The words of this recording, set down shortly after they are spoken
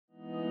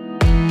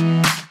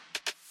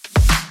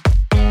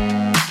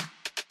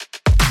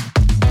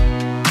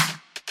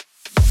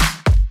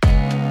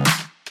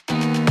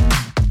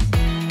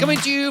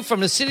to you from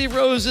the City of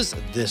Roses.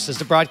 This is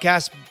the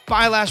broadcast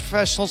by Lash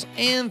Professionals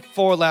and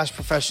for Lash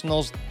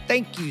Professionals.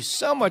 Thank you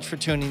so much for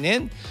tuning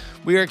in.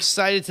 We are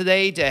excited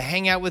today to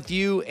hang out with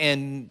you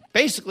and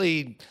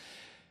basically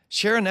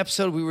share an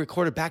episode we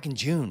recorded back in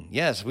June.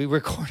 Yes, we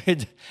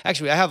recorded,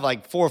 actually, I have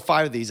like 4 or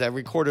 5 of these I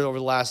recorded over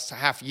the last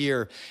half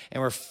year,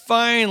 and we're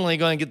finally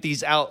going to get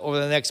these out over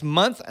the next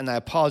month. And I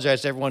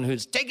apologize to everyone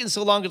who's taken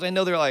so long because I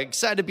know they're like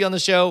excited to be on the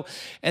show.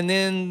 And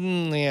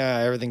then,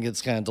 everything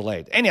gets kind of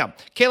delayed. Anyhow,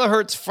 Kayla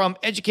Hertz from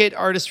Educate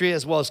Artistry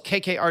as well as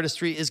KK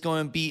Artistry is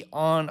going to be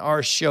on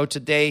our show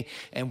today,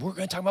 and we're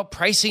going to talk about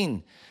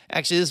pricing.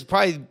 Actually, this is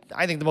probably,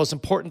 I think, the most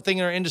important thing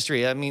in our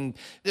industry. I mean,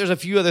 there's a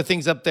few other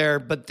things up there,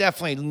 but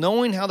definitely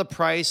knowing how to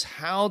price,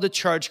 how to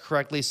charge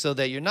correctly so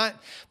that you're not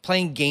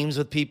playing games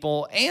with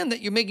people and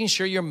that you're making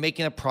sure you're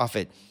making a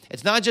profit.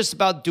 It's not just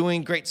about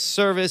doing great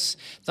service.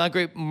 It's not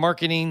great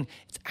marketing.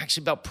 It's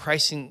actually about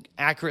pricing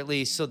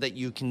accurately so that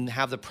you can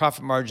have the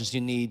profit margins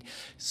you need.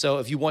 So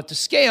if you want to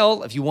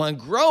scale, if you want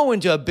to grow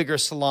into a bigger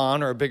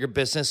salon or a bigger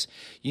business,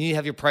 you need to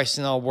have your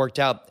pricing all worked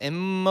out. And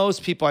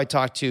most people I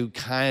talk to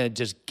kind of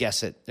just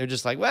guess it. They're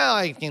just like, well,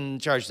 I can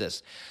charge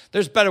this.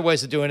 There's better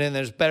ways of doing it, and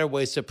there's better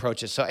ways to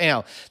approach it. So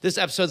anyhow, this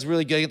episode's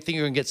really good. I think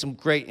you're going to get some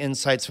great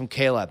insights from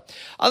Kayla.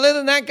 Other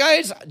than that,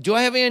 guys, do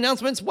I have any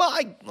announcements? Well,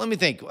 let me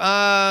think.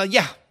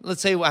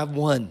 Let's say I have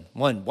one.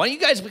 Why don't you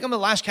guys become a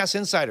Lashcast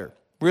Insider?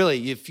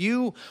 Really, if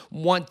you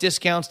want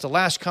discounts to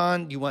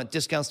LashCon, you want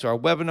discounts to our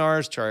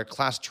webinars, to our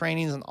class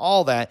trainings, and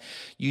all that,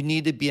 you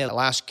need to be a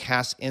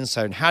Lashcast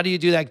Insider. And how do you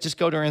do that? Just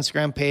go to our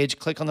Instagram page,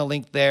 click on the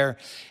link there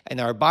in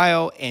our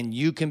bio, and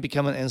you can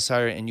become an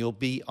insider, and you'll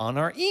be on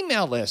our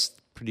email list.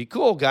 Pretty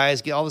cool,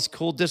 guys. Get all this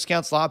cool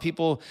discounts. A lot of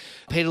people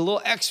paid a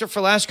little extra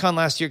for LashCon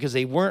last year because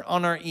they weren't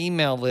on our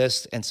email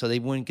list, and so they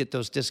wouldn't get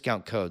those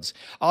discount codes.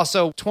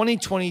 Also,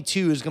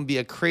 2022 is going to be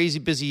a crazy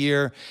busy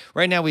year.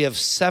 Right now, we have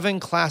 7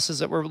 classes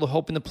that we're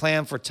hoping to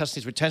plan for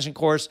Tussney's retention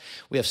course.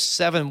 We have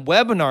 7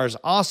 webinars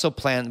also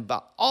planned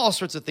about all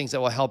sorts of things that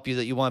will help you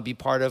that you want to be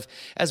part of,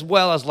 as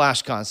well as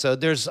LashCon. So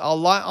there's a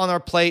lot on our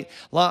plate,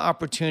 a lot of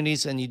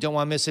opportunities, and you don't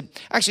want to miss it.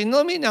 Actually,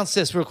 let me announce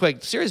this real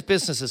quick. Serious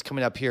Business is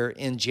coming up here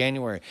in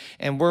January,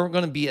 and we're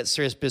going to be at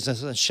Serious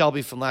Business, and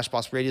Shelby from Lash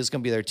Boss Radio is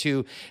going to be there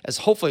too, as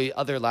hopefully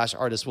other Lash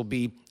artists will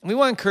be. And we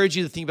want to encourage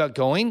you to think about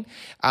going.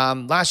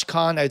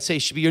 LashCon, I'd say,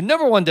 should be your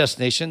number one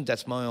destination.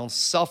 That's my own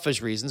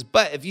selfish reasons.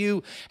 But if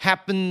you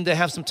happen to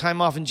have some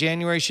time off in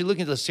January, you should look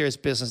into the Serious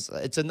Business.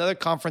 It's another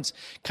conference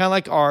kind of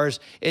like ours.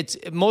 It's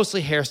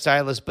mostly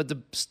hairstylists, but the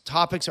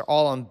topics are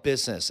all on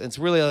business. It's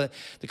really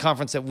the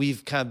conference that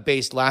we've kind of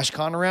based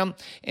LashCon around,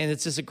 and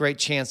it's just a great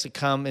chance to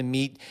come and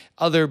meet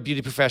other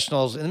beauty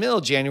professionals in the middle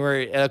of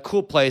January at a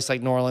cool place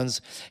like New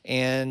Orleans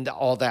and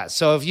all that.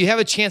 So if you have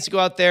a chance to go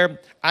out there,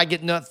 I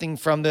get nothing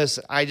from this.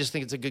 I just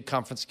think it's a good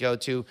conference to go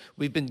to.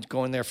 We've been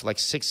going there for like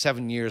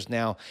 6-7 years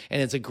now,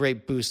 and it's a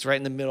great boost right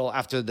in the middle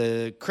after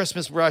the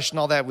Christmas rush and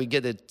all that. We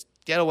get to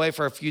get away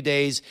for a few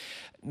days,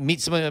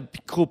 meet some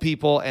cool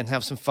people, and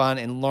have some fun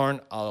and learn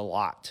a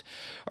lot.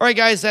 All right,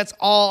 guys, that's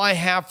all I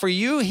have for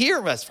you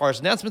here as far as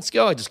announcements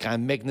go. I just kind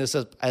of making this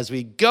up as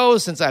we go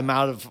since I'm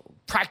out of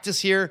practice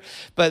here,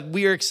 but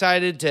we are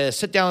excited to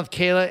sit down with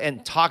Kayla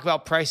and talk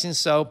about pricing,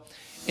 so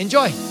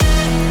enjoy.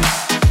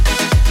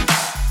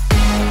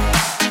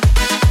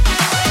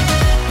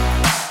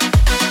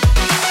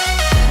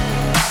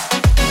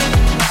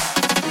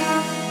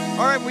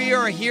 All right, we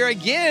are here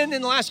again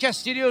in the Lashcast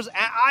Studios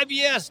at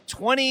IBS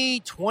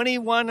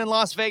 2021 in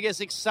Las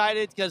Vegas.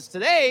 Excited because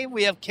today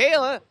we have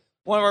Kayla,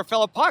 one of our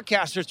fellow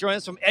podcasters, joining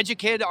us from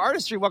Educated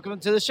Artistry. Welcome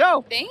to the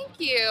show. Thank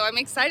you. I'm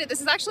excited. This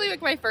is actually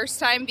like my first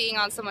time being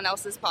on someone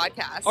else's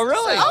podcast. Oh,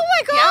 really? So, oh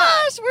my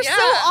gosh, we're so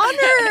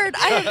honored.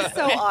 I am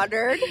so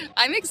honored.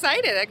 I'm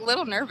excited. Like, a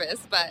little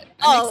nervous, but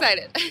I'm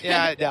excited.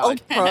 Yeah, no.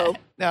 Old pro.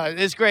 No,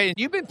 it's great.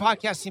 You've been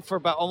podcasting for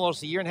about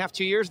almost 1.5 years,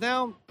 2 years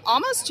now?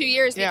 Almost 2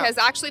 years, Yeah. because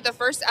actually the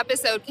first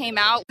episode came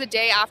out the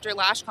day after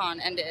LashCon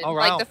ended. Oh, wow.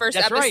 Like the first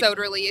That's episode right.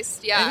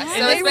 released. Yeah. And So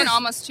they it's been were-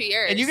 almost 2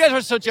 years. And you guys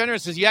were so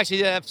generous because you actually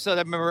did an episode,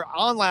 I remember,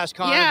 on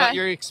LashCon about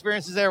your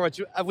experiences there, which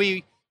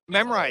we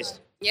memorized.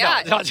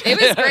 Yeah, No.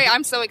 it was great.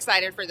 I'm so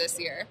excited for this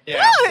year.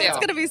 Yeah. It's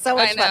going to be so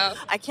much I know.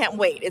 fun. I can't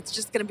wait. It's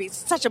just going to be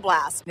such a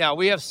blast. Yeah,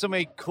 we have so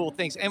many cool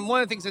things. And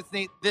one of the things that's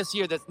neat this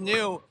year that's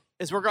new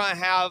is we're going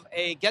to have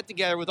a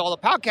get-together with all the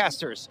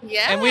podcasters.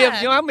 Yeah. And we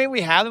have, you know how many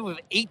we have? We have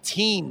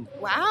 18.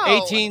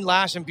 Wow. 18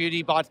 Lash and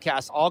Beauty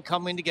podcasts all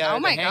coming together Oh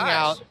my to hang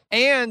gosh. out.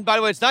 And by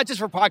the way, it's not just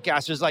for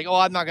podcasters. Like, oh,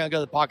 I'm not going to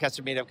go to the podcaster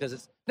meetup because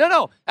it's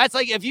no. That's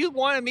like if you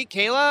want to meet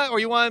Kayla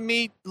or you want to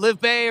meet Liv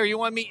Bay or you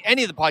want to meet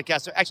any of the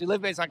podcasters. Actually,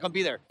 Liv Bay's not going to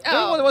be there. They're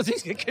one of the ones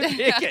who can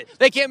make it.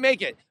 They can't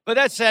make it. But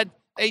that said,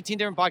 18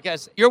 different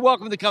podcasts. You're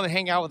welcome to come and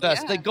hang out with us.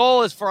 Yeah. The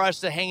goal is for us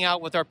to hang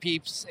out with our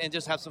peeps and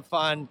just have some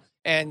fun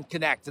and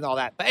connect and all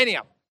that. But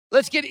anyhow,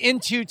 let's get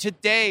into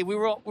today. We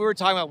were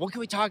talking about what can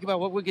we talk about,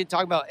 what we can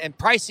talk about, and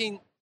pricing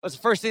was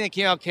the first thing that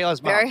came out of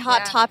Kayla's mouth. Very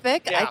hot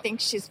topic. Yeah. I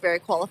think she's very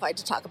qualified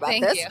to talk about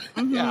Thank this. you.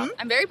 Mhm. Yeah.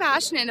 I'm very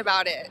passionate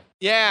about it.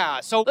 Yeah.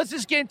 So let's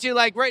just get into,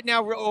 like, right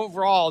now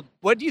overall,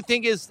 what do you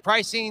think is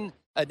pricing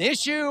an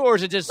issue, or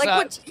is it just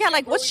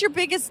what's your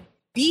biggest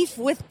beef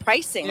with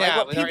pricing? Yeah, like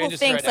what with our people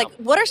industry think, right like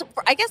what are,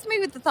 I guess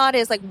maybe the thought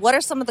is like, what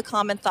are some of the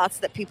common thoughts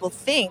that people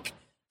think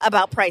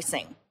about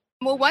pricing?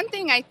 Well, one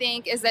thing I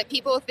think is that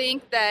people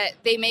think that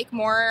they make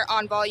more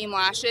on volume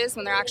lashes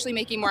when they're actually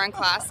making more on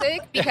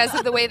classic because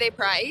of the way they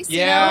price, you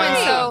know?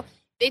 And so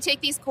they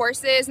take these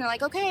courses and they're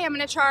like, okay, I'm going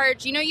to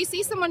charge, you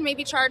see someone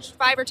maybe charge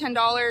 $5 or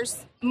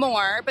 $10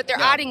 more, but they're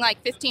adding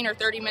like 15 or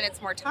 30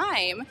 minutes more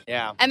time.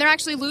 Yeah. And they're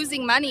actually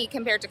losing money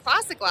compared to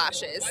classic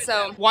lashes.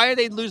 So why are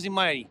they losing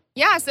money?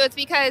 Yeah, so it's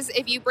because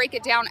if you break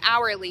it down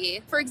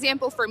hourly, for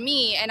example, for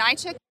me, and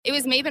it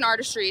was Maven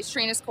Artistry's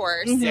Trina's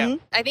course,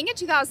 I think in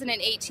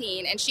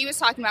 2018, and she was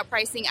talking about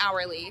pricing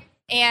hourly.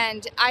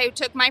 And I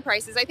took my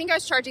prices. I think I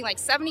was charging like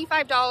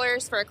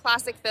 $75 for a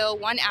classic fill,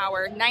 1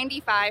 hour,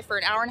 $95 for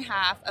an hour and a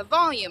half of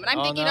volume. And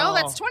I'm thinking,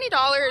 that's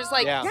 $20.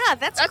 Like,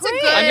 that's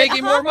great. great. I'm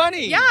making more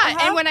money. Yeah,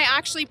 and when I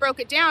actually broke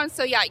it down,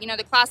 so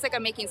the classic,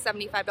 I'm making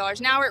 $75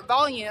 an hour.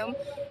 Volume,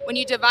 when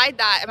you divide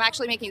that, I'm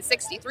actually making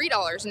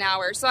 $63 an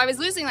hour. So I was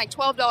losing like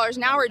 $12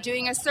 an hour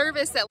doing a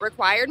service that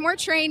required more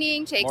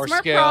training, takes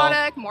more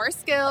product, more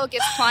skill,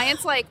 gives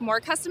clients like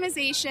more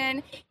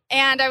customization.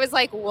 And I was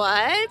like,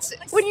 what?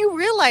 When you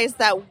realized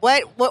that,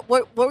 what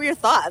were your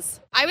thoughts?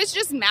 I was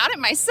just mad at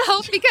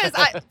myself because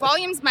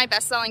volume's my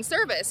best-selling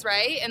service,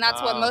 right? And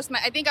that's what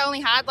I think I only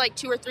had like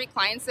 2 or 3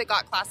 clients that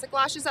got classic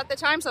lashes at the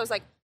time. So I was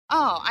like,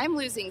 I'm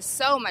losing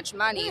so much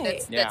money.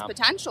 That's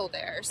potential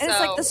there. And it's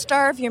like the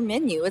star of your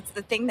menu. It's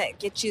the thing that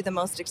gets you the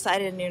most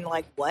excited, and you're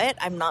like, what?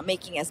 I'm not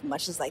making as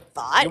much as I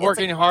thought. You're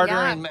working harder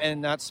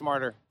and not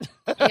smarter.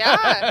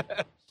 Yeah.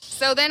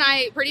 So then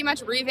I pretty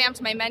much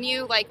revamped my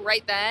menu like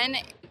right then.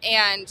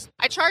 And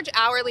I charge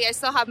hourly. I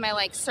still have my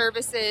like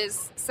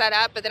services set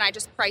up, but then I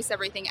just price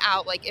everything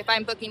out. Like if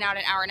I'm booking out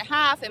an hour and a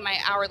half and my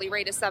hourly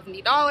rate is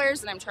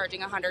 $70 and I'm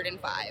charging $105.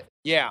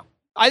 Yeah.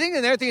 I think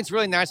another thing that's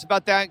really nice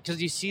about that,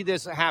 because you see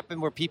this happen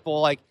where people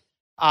like,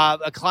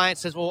 a client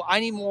says, well, I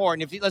need more.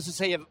 And if let's just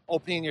say you have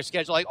opening in your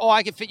schedule, like,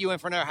 I can fit you in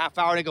for another half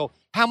hour. And I go,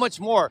 how much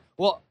more?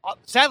 Well,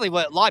 sadly,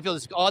 what a lot of people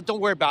just go, don't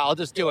worry about it. I'll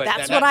just do it.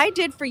 That's what I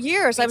did for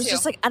years. I was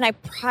just like, and I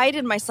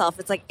prided myself.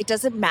 It's like, it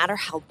doesn't matter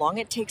how long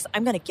it takes.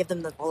 I'm going to give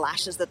them the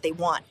lashes that they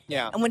want.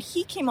 Yeah. And when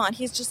he came on,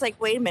 he's just like,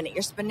 wait a minute,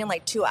 you're spending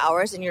like 2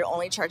 hours and you're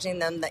only charging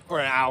them for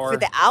an hour. For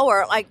the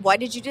hour. Like, why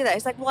did you do that?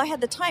 He's like, well, I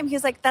had the time.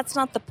 He's like, that's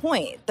not the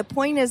point. The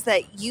point is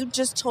that you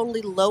just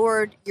totally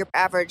lowered your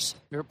average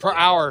per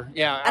hour.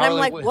 Yeah. And I'm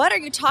like, what are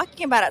you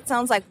talking about? It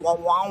sounds like wah,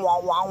 wah, wah,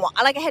 wah, wah.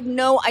 I had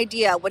no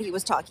idea what he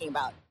was talking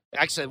about.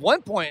 Actually, at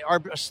one point,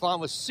 our salon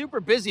was super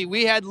busy.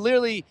 We had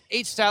literally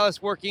 8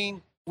 stylists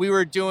working. We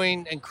were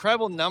doing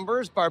incredible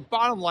numbers, but our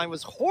bottom line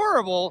was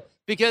horrible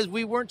because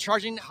we weren't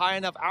charging high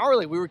enough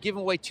hourly. We were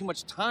giving away too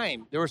much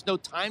time. There was no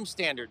time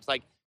standards.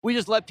 Like, we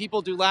just let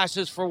people do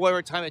lashes for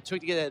whatever time it took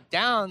to get it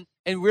down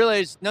and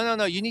realized,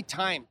 no, you need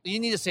time. You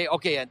need to say,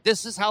 okay,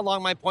 this is how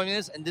long my appointment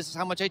is, and this is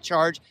how much I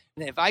charge.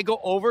 And if I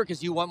go over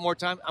because you want more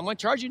time, I'm going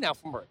to charge you now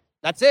for more.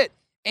 That's it.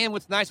 And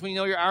what's nice when you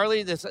know you're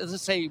hourly,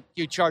 let's say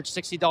you charge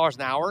 $60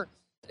 an hour.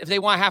 If they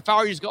want a half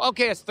hour, you just go,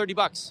 okay, that's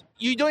 $30.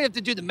 You don't have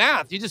to do the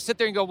math. You just sit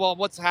there and go, well,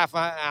 what's half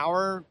an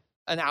hour?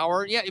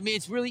 Yeah, I mean,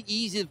 it's really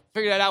easy to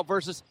figure that out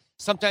versus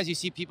sometimes you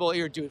see people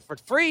either do it for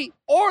free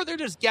or they're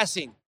just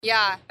guessing.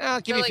 Yeah.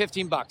 Give me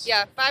 $15.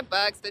 Yeah, $5,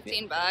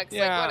 $15, like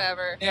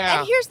whatever. Yeah.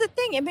 And here's the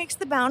thing. It makes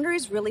the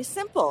boundaries really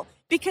simple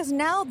because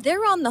now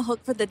they're on the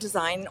hook for the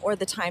design or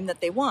the time that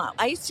they want.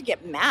 I used to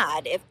get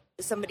mad if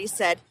somebody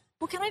said,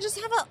 well, can I just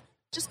have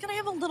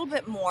a little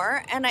bit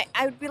more? And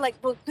I would be like,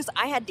 well, because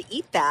I had to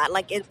eat that.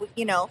 Like,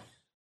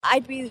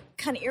 I'd be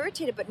kind of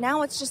irritated. But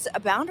now it's just a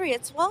boundary.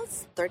 It's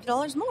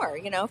 $30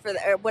 more, for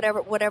or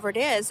whatever it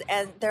is.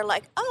 And they're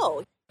like,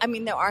 oh, I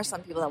mean, there are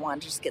some people that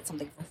want to just get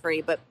something for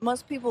free. But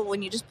most people,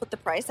 when you just put the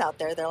price out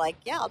there, they're like,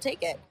 yeah, I'll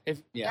take it.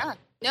 Yeah.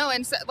 No,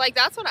 and so, like,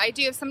 that's what I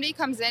do. If somebody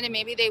comes in and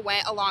maybe they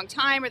went a long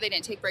time or they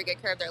didn't take very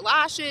good care of their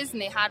lashes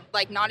and they had,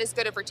 like, not as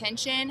good of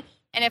retention.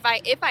 And if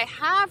I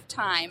have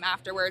time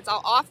afterwards,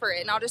 I'll offer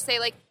it. And I'll just say,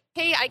 like,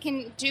 hey, I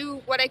can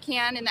do what I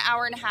can in the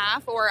hour and a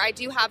half, or I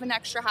do have an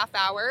extra half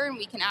hour and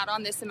we can add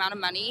on this amount of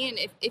money. And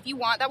if you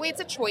want, that way it's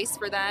a choice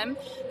for them.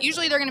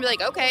 Usually they're going to be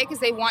like, okay, because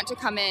they want to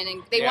come in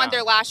and they want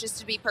their lashes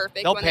to be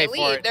perfect when they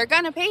leave. They're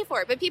going to pay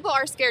for it. But people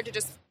are scared to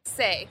just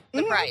say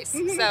the price.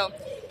 So,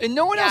 and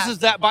no one else is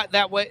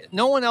that way.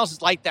 No one else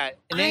is like that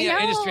in any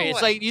industry.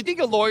 It's like, you think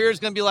a lawyer is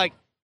going to be like,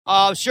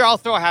 sure, I'll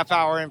throw a half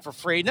hour in for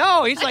free.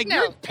 No, he's like,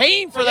 you're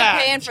paying for that.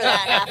 You're paying for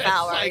that half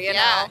hour, like,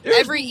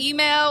 Every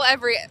email,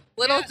 every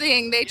little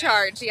thing they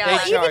charge. Yeah.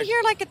 Well, even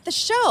here, like at the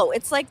show,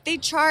 it's like they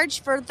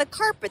charge for the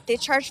carpet, they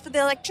charge for the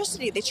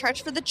electricity, they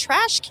charge for the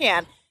trash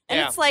can. And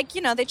it's like,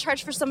 they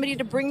charge for somebody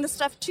to bring the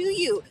stuff to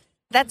you.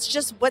 That's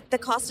just what the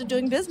cost of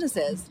doing business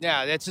is.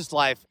 Yeah, that's just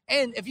life.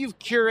 And if you've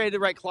curated the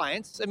right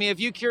clients, I mean, if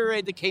you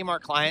curate the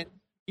Kmart client,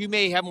 you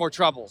may have more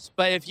troubles.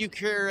 But if you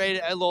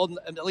curate a little,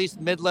 at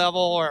least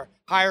mid-level or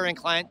higher-end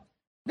client,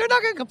 they're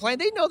not going to complain.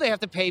 They know they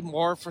have to pay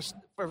more for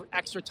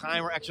extra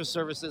time or extra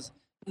services.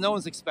 No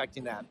one's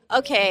expecting that.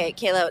 Okay,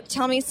 Kayla,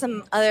 tell me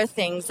some other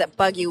things that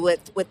bug you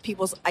with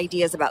people's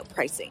ideas about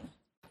pricing.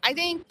 I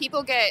think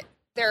people get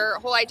their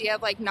whole idea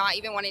of like not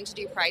even wanting to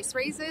do price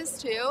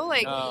raises too.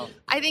 Like,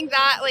 I think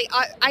that like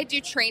I do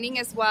training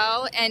as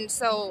well. And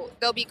so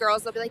there'll be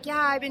girls, they'll be like, yeah,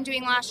 I've been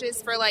doing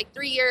lashes for like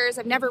 3 years.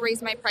 I've never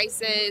raised my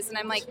prices. And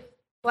I'm like,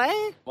 what?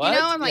 You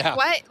know, I'm like,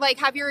 what? Like,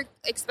 have your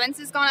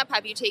expenses gone up?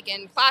 Have you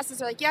taken classes?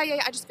 They're like, yeah,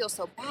 I just feel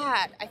so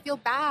bad. I feel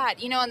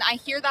bad, you know, and I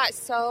hear that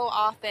so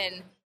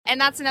often. And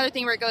that's another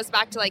thing where it goes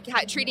back to like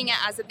treating it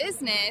as a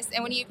business.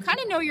 And when you kind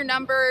of know your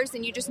numbers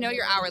and you just know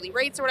your hourly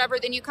rates or whatever,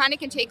 then you kind of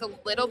can take a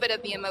little bit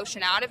of the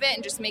emotion out of it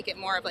and just make it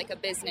more of like a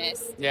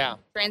business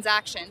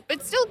transaction.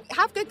 But still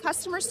have good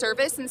customer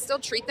service and still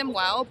treat them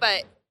well.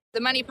 But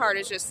the money part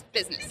is just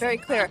business. Very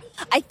clear.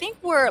 I think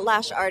where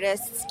lash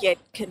artists get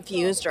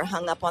confused or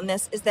hung up on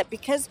this is that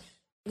because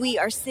we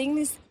are seeing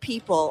these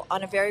people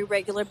on a very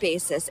regular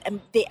basis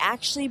and they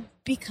actually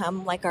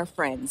become like our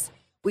friends.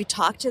 We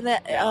talk to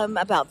them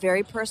about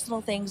very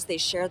personal things. They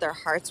share their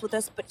hearts with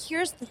us. But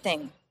here's the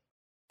thing.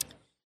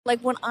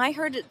 Like when I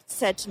heard it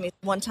said to me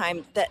one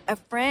time that a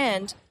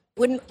friend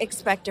wouldn't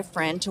expect a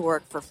friend to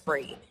work for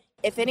free.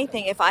 If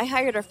anything, if I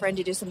hired a friend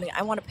to do something,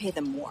 I want to pay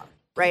them more,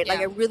 right? Yeah.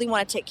 Like I really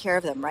want to take care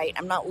of them, right?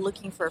 I'm not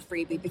looking for a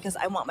freebie because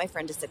I want my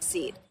friend to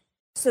succeed.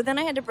 So then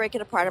I had to break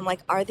it apart. I'm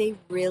like, are they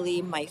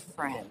really my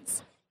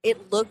friends?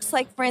 It looks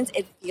like friends,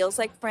 it feels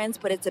like friends,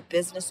 but it's a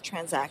business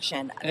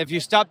transaction. And if you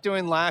stop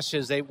doing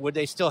lashes, would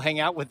they still hang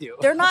out with you?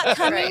 They're not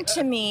coming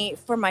to me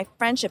for my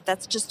friendship.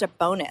 That's just a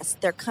bonus.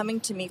 They're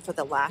coming to me for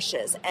the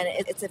lashes. And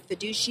it's a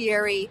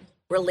fiduciary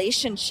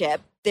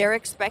relationship. They're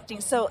expecting.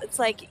 So it's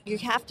like you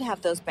have to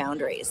have those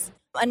boundaries.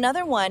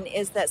 Another one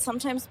is that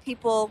sometimes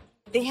people,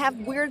 they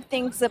have weird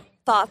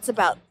thoughts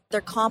about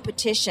their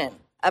competition.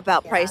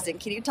 About pricing.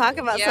 Can you talk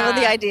about some of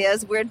the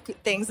ideas, weird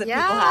things that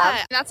people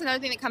have? That's another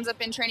thing that comes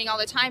up in training all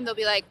the time. They'll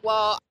be like,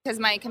 well, because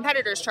my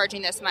competitor's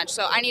charging this much,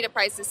 so I need to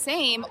price the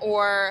same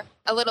or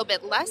a little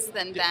bit less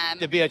than them.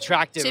 To be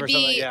attractive or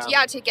something,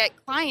 to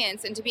get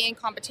clients and to be in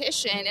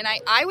competition. And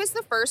I was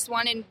the first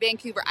one in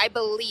Vancouver,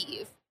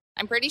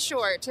 I'm pretty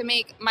sure, to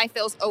make my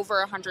fills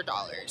over $100.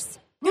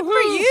 Good for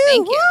you.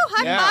 Thank you. Woo,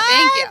 high five.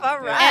 Thank you. All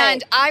right.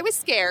 And I was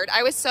scared.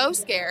 I was so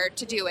scared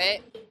to do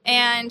it.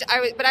 And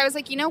I was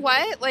like, you know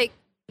what? Like,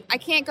 I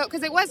can't go,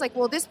 because it was like,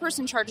 well, this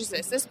person charges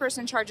this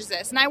person charges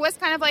this. And I was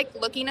kind of like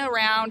looking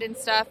around and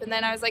stuff. And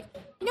then I was like,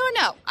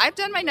 no, I've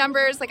done my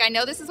numbers. Like, I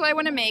know this is what I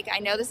want to make. I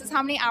know this is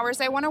how many hours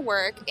I want to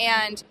work.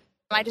 And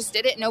I just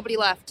did it. Nobody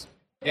left.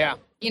 Yeah.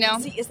 You know?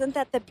 See, isn't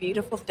that the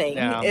beautiful thing?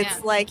 Yeah.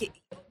 It's like,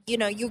 you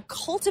know, you're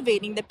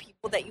cultivating the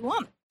people that you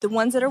want, the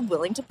ones that are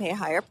willing to pay a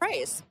higher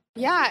price.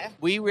 Yeah.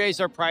 We raised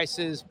our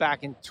prices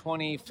back in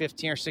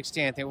 2015 or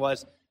 16, I think it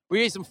was. We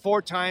raised them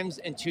 4 times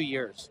in 2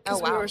 years. Oh,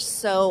 wow. We were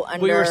so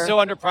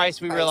underpriced,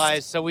 we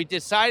realized. So we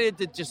decided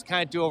to just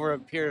kind of do over a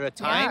period of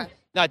time,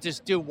 not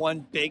just do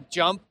one big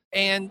jump.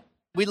 And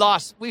we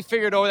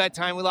figured over that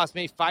time, we lost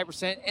maybe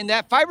 5%. And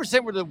that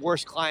 5% were the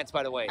worst clients,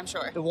 by the way. I'm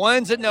sure. The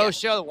ones that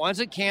no-show, the ones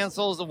that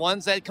cancels, the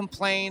ones that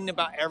complain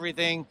about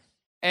everything.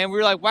 And we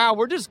were like, wow,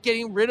 we're just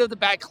getting rid of the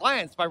bad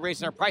clients by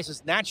raising our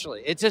prices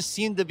naturally. It just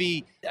seemed to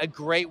be a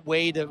great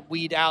way to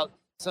weed out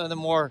some of the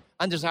more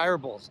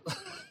undesirables.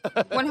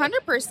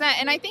 100%.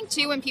 And I think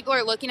too, when people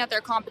are looking at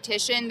their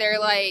competition, they're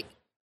like,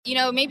 you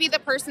know, maybe the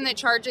person that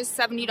charges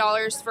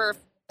 $70 for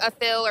a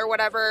fill or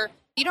whatever,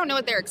 you don't know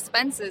what their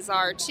expenses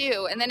are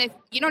too. And then if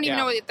you don't even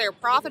know if they're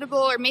profitable,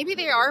 or maybe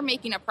they are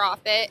making a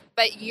profit,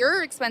 but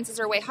your expenses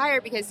are way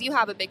higher because you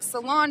have a big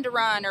salon to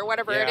run or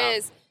whatever it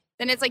is,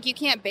 then it's like you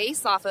can't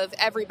base off of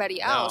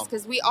everybody else,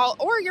 because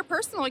or your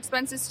personal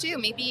expenses too.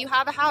 Maybe you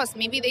have a house,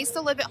 maybe they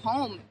still live at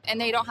home and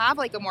they don't have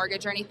like a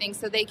mortgage or anything,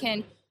 so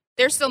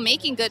they're still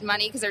making good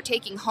money because they're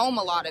taking home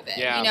a lot of it,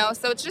 you know?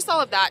 So it's just all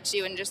of that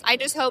too. And I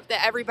just hope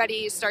that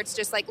everybody starts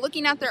just like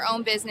looking at their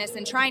own business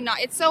and trying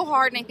it's so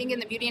hard. And I think in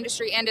the beauty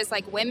industry and as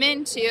like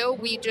women too,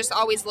 we just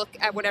always look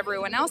at what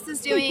everyone else is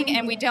doing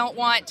and we don't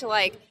want to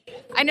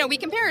I know we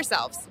compare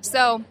ourselves.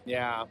 So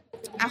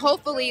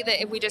hopefully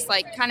that if we just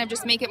kind of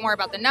just make it more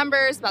about the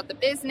numbers, about the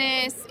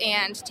business,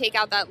 and take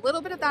out that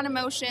little bit of that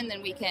emotion,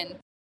 then we can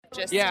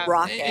just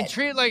rock it. And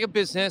treat it like a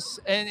business,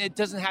 and it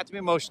doesn't have to be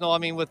emotional. I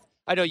mean,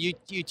 I know you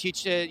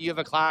teach it, you have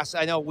a class.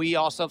 I know we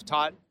also have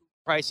taught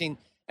pricing,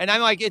 and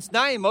I'm like, it's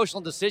not an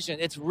emotional decision.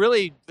 It's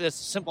really this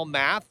simple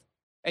math,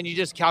 and you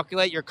just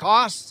calculate your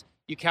costs,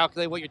 you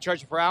calculate what you're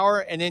charging per hour,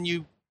 and then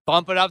you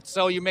bump it up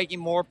so you're making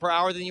more per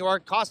hour than you are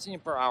costing you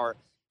per hour.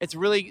 It's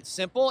really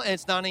simple, and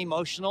it's not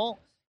emotional.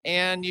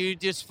 And you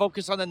just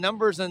focus on the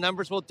numbers, and the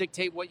numbers will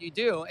dictate what you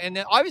do. And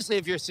then obviously,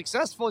 if you're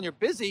successful and you're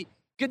busy,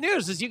 good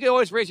news is you can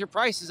always raise your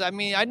prices. I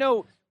mean, I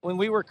know when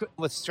we were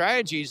with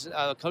Strategies,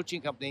 a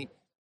coaching company,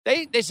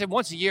 they said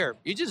once a year.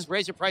 You just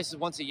raise your prices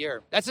once a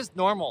year. That's just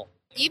normal.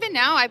 Even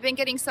now, I've been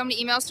getting so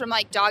many emails from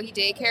doggy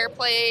daycare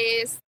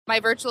place, my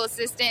virtual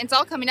assistant. It's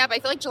all coming up. I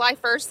feel like July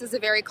 1st is a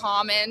very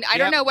common. I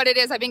don't know what it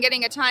is. I've been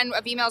getting a ton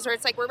of emails where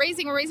it's like, we're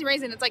raising.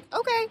 It's like,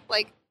 okay,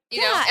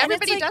 You know, and it's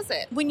everybody like, does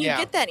it. When you Yeah.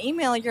 get that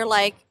email, you're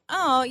like,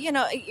 oh, you're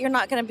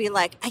not going to be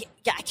like,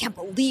 I can't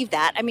believe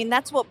that. I mean,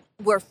 that's what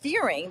we're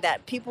fearing,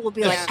 that people will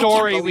be The like,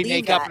 story I can't we believe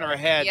make that. up in our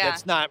head Yeah.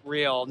 that's not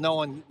real. No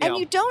one, you And know.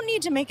 you don't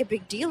need to make a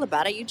big deal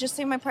about it. You just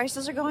say, my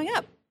prices are going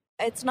up.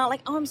 It's not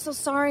like, oh, I'm so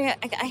sorry.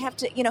 I have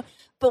to,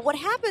 But what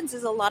happens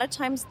is a lot of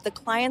times the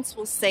clients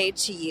will say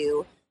to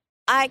you,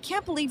 I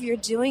can't believe you're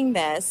doing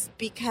this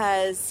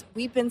because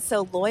we've been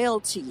so loyal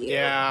to you.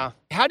 Yeah.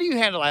 How do you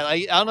handle that?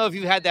 Like, I don't know if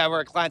you had that where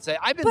a client said,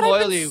 I've been But loyal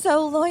I've to been you.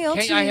 so loyal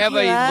Can't to you, I have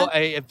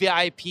Kira. a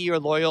VIP or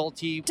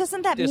loyalty?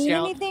 Doesn't that mean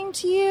discount? anything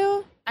to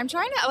you? I'm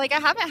trying to, I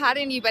haven't had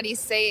anybody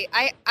say,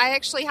 I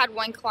actually had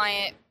one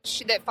client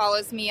that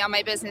follows me on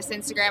my business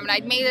Instagram, and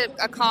I'd made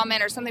a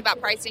comment or something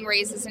about pricing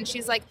raises, and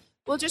she's like,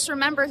 well, just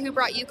remember who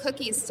brought you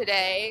cookies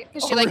today.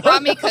 Because she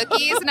brought me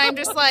cookies, and I'm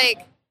just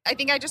like, I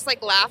think I just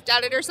laughed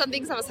at it or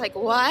something. So I was like,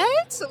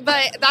 what?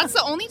 But that's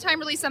the only time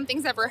really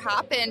something's ever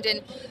happened.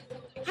 And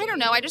I don't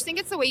know. I just think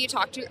it's the way you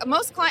talk to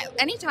most clients.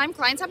 Anytime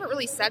clients haven't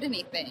really said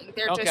anything.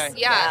 They're Okay.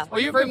 just, Well,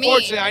 you've for been me.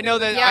 fortunate. I know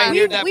that Yeah. I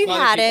hear that We've from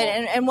other had it,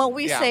 people. and what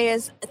we Yeah. say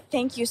is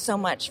thank you so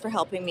much for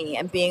helping me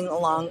and being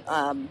along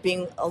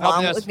Helping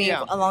us, with me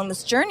yeah. along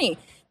this journey.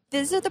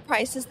 These are the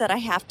prices that I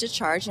have to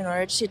charge in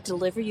order to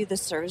deliver you the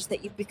service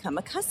that you've become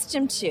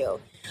accustomed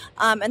to.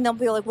 And they'll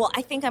be like, well,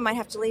 I think I might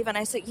have to leave. And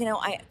I say,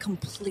 I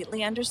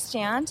completely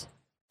understand.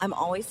 I'm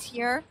always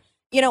here.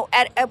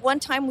 At one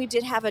time we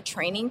did have a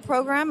training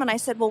program, and I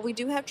said, well, we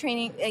do have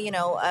training.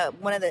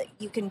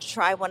 You can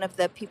try one of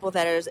the people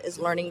that is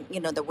learning,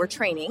 that we're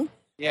training.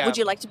 Yeah. Would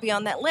you like to be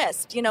on that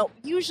list?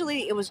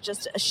 Usually it was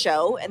just a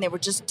show and they were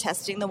just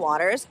testing the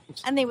waters,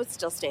 and they would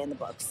still stay in the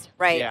books,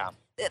 right? Yeah.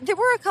 There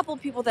were a couple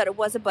of people that it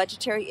was a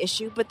budgetary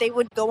issue, but they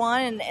would go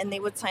on and they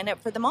would sign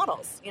up for the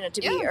models,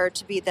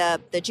 to be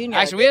the junior.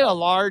 Actually, we had a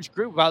large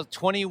group, about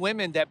 20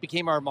 women that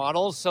became our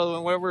models.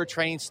 So whenever we were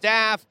training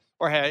staff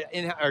or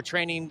or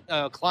training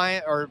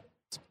client or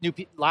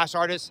lash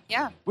artists,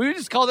 we would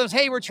just call them,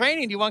 hey, we're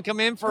training. Do you want to come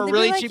in for And a they'd be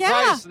really like, cheap yeah.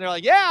 price? And they're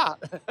like, yeah.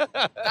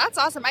 That's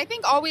awesome. I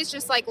think always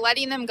just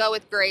letting them go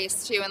with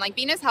grace too, and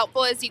being as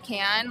helpful as you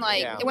can.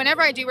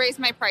 Whenever I do raise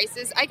my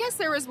prices, I guess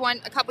there was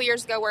one a couple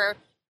years ago where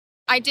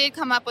I did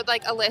come up with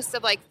a list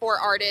of 4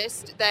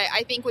 artists that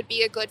I think would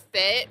be a good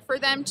fit for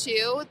them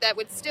too, that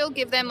would still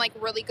give them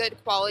really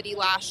good quality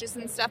lashes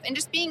and stuff, and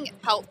just being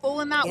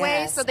helpful in that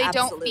way Yes, so they don't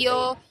absolutely.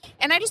 feel.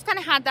 And I just kind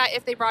of had that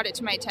if they brought it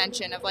to my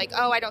attention of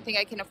oh, I don't think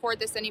I can afford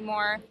this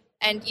anymore.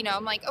 And,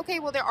 I'm like, okay,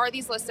 well, there are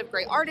these lists of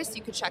great artists.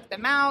 You could check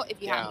them out if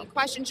you have any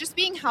questions. Just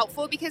being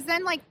helpful, because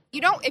then,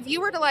 if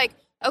you were to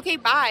okay,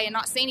 bye, and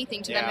not say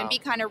anything to them and be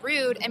kind of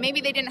rude, and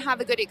maybe they didn't have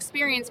a good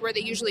experience where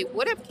they usually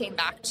would have came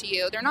back to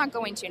you, they're not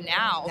going to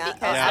now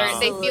because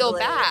they feel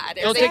bad.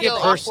 Or Don't they take it feel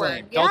personally.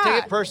 awkward. Don't take Yeah.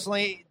 it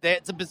personally.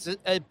 That's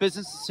a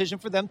business decision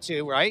for them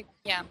too, right?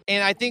 Yeah.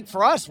 And I think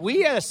for us,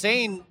 we had a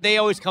saying, they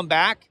always come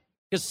back,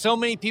 because so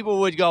many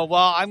people would go,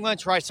 well, I'm going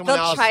to try someone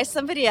They'll else. try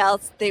somebody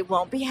else. They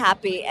won't be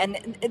happy,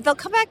 and they'll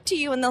come back to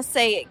you and they'll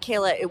say,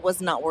 Kayla, it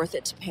was not worth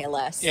it to pay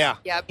less. Yeah.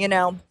 Yep.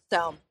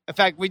 So. In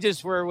fact, we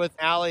just were with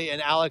Allie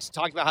and Alex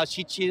talking about how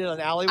she cheated on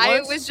Allie I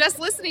once. was just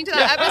listening to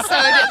that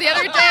episode the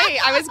other day.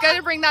 I was going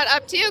to bring that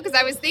up too because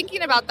I was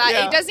thinking about that.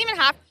 Yeah. It doesn't even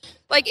have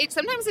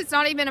sometimes it's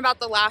not even about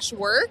the lash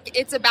work.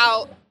 It's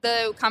about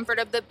the comfort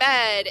of the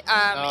bed.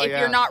 If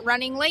you're not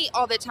running late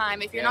all the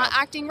time, if you're not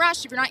acting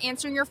rushed, if you're not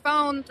answering your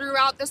phone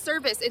throughout the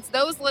service, it's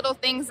those little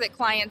things that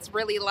clients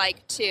really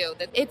like too.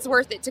 That it's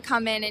worth it to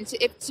come in and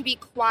to be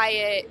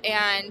quiet,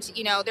 and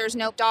there's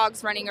no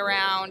dogs running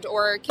around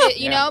or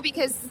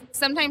because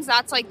sometimes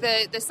that's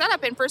the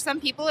setup. And for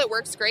some people it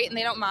works great and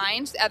they don't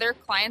mind. Other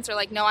clients are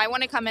like, no, I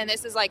want to come in.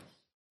 This is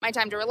my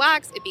time to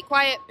relax, it be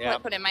quiet,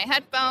 put in my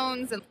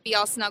headphones and be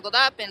all snuggled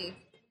up, and In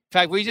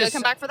fact, we just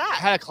come back for that.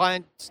 had a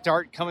client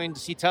start coming to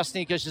see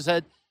Tusney because she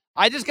said,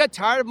 I just got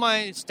tired of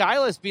my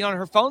stylist being on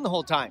her phone the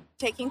whole time.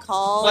 Taking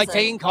calls.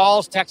 Taking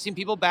calls, texting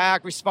people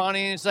back,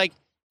 responding. It's like,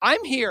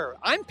 I'm here.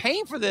 I'm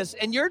paying for this.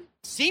 And you're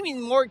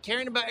seeming more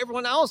caring about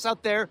everyone else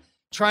out there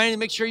trying to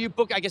make sure you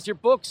book, I guess, your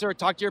books or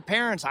talk to your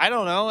parents. I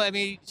don't know. I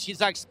mean, she's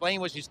not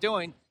explaining what she's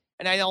doing.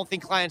 And I don't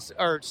think clients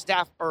or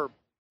staff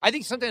I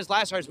think sometimes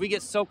lash artists, we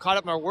get so caught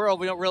up in our world,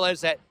 we don't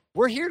realize that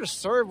we're here to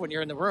serve when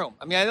you're in the room.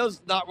 I mean, I know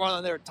it's not one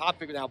on their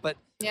topic now, but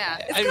Yeah.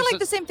 It's kind of like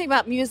the same thing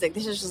about music.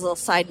 This is just a little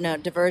side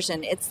note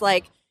diversion. It's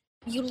like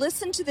you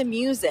listen to the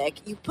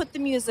music, you put the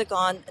music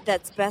on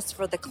that's best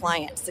for the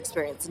client's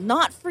experience,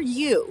 not for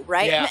you,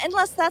 right? Yeah.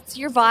 Unless that's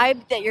your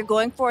vibe that you're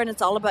going for and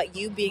it's all about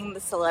you being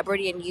the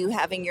celebrity and you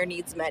having your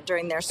needs met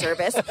during their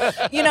service.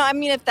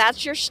 If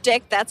that's your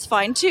shtick, that's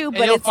fine too. and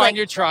But you'll it's find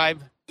your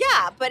tribe.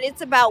 yeah, but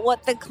it's about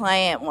what the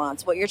client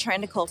wants, what you're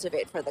trying to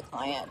cultivate for the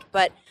client.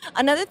 But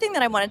another thing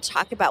that I want to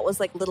talk about was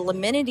little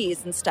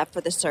amenities and stuff for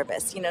the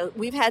service.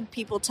 We've had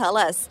people tell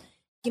us,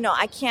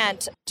 I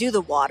can't do the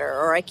water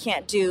or I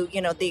can't do,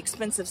 the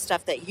expensive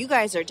stuff that you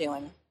guys are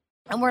doing.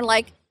 And we're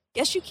like,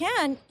 yes, you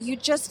can. You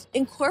just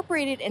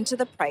incorporate it into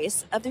the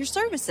price of your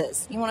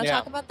services. You want to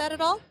talk about that at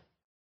all?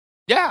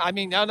 Yeah, I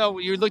mean, I know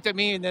you looked at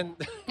me and then.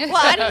 Well,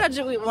 I don't know.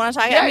 Do we want to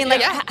talk? Yeah, I mean,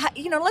 like,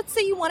 yeah. let's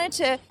say you wanted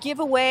to give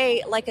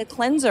away like a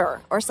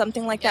cleanser or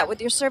something like that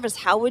with your service.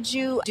 How would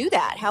you do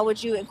that? How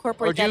would you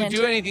incorporate Or do that you into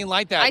do anything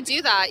like that? I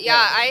do that.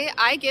 Yeah.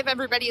 I give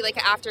everybody like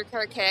an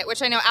aftercare kit,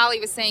 which I know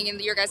Allie was saying in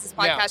your guys'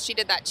 podcast. Yeah. She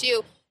did that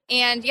too.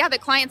 And yeah, the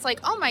client's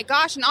like, oh my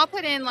gosh. And I'll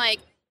put in like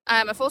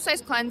a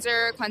full-size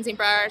cleanser, cleansing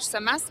brush,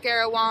 some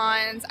mascara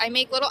wands. I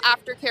make little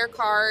aftercare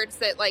cards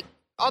that like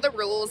all the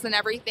rules and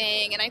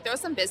everything, and I throw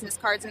some business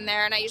cards in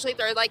there, and I usually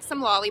throw like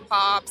some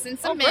lollipops and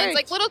some mints,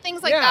 like little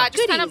things like that,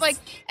 just kind of like.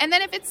 And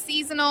then if it's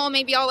seasonal,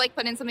 maybe I'll like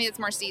put in something that's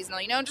more seasonal,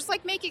 just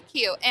like make it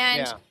cute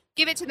and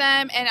give it to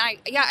them. And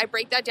I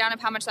break that down of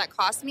how much that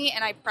cost me,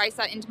 and I price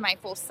that into my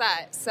full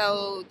set,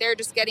 so they're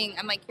just getting.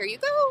 I'm like, here you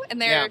go,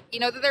 and they're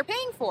that they're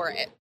paying for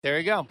it. There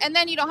you go. And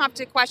then you don't have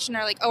to question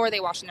or like, oh, are they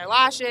washing their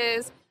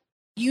lashes?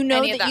 You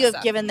know that you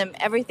have given them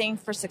everything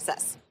for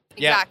success.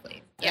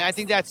 Exactly. Yeah. And I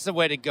think that's the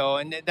way to go.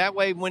 And that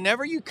way,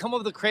 whenever you come up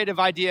with a creative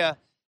idea,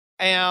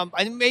 and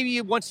maybe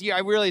once a year,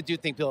 I really do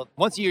think, Bill,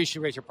 once a year you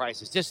should raise your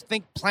prices. Just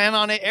plan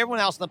on it. Everyone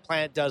else on the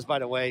planet does, by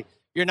the way.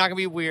 You're not going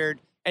to be weird.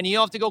 And you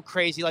don't have to go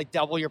crazy, like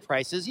double your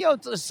prices.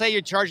 Let's say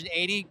you're charging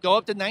 80, go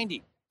up to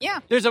 90. Yeah.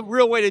 There's a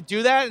real way to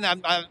do that.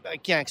 And I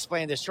can't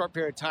explain this short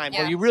period of time.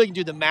 Where you really can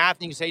do the math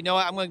and you can say, no,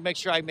 I'm going to make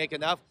sure I make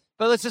enough.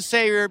 But let's just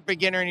say you're a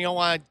beginner and you don't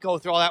want to go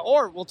through all that.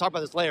 Or we'll talk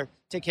about this later.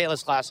 Take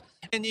Kayla's class.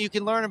 And you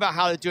can learn about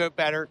how to do it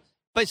better.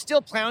 But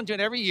still plan on doing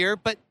it every year,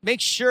 but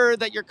make sure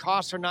that your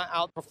costs are not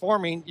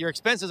outperforming, your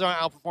expenses aren't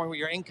outperforming with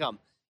your income.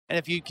 And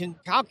if you can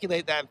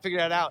calculate that and figure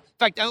that out. In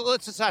fact,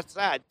 let's just ask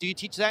that. Do you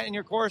teach that in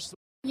your course?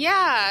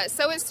 Yeah.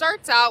 So it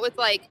starts out with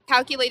like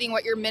calculating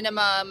what your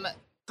minimum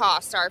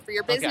costs are for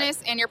your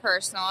business and your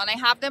personal. And I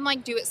have them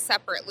like do it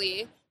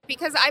separately.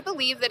 Because I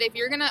believe that if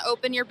you're going to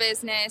open your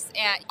business,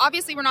 and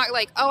obviously we're not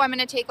like, oh, I'm going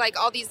to take like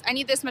all these, I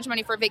need this much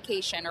money for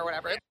vacation or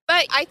whatever.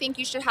 But I think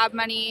you should have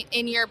money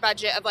in your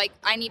budget of like,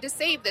 I need to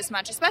save this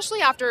much,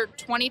 especially after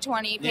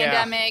 2020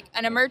 pandemic.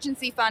 An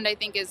emergency fund, I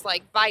think, is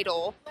like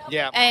vital.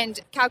 Yeah. And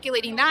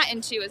calculating that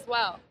into as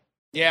well.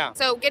 Yeah.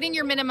 So getting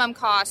your minimum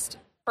cost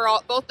for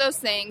both those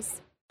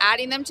things,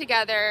 adding them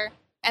together.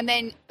 And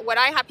then what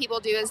I have people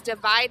do is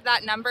divide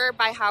that number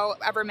by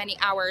however many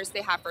hours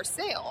they have for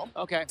sale.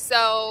 Okay.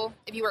 So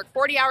if you work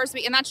 40 hours a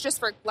week, and that's just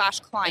for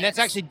lash clients. And that's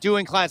actually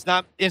doing clients,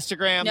 not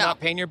Instagram, not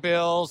paying your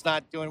bills,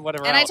 not doing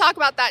whatever and else. I talk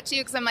about that too,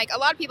 because I'm like, a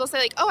lot of people say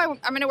like, oh,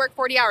 I'm going to work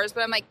 40 hours.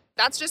 But I'm like,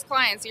 that's just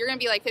clients. You're going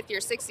to be like 50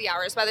 or 60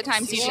 hours by the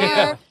time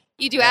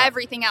you do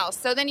everything else.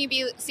 So then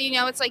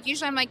it's like,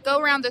 usually I'm like, go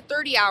around the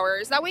 30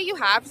 hours. That way you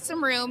have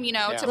some room,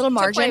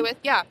 to play with.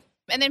 Yeah.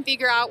 And then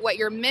figure out what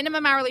your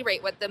minimum hourly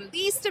rate, what the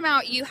least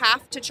amount you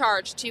have to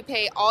charge to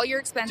pay all your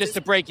expenses. Just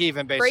to break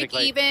even, basically.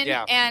 Break even.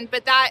 Yeah.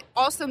 But that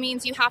also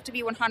means you have to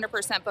be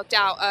 100% booked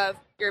out of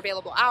your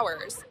available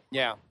hours.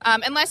 Yeah.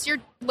 Unless you're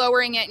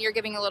lowering it and you're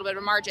giving a little bit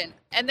of a margin.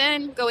 And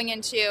then going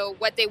into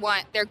what they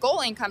want their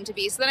goal income to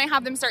be. So then I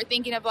have them start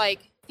thinking of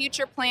like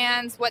future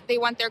plans, what they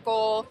want their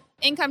goal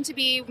income to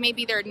be,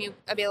 maybe their new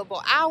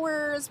available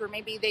hours, or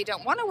maybe they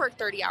don't want to work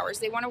 30 hours.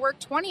 They want to work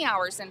 20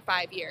 hours in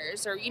 5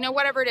 years, or,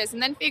 whatever it is.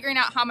 And then figuring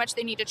out how much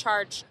they need to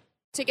charge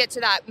to get to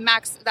that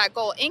that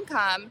goal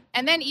income.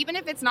 And then even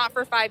if it's not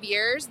for 5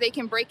 years, they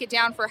can break it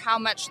down for how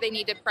much they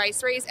need to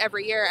price raise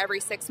every year, every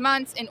 6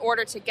 months in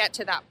order to get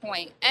to that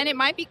point. And it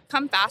might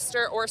become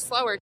faster or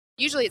slower.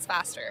 Usually it's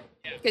faster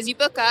because you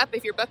book up.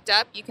 If you're booked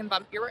up, you can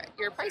bump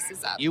your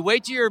prices up. You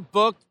wait till you're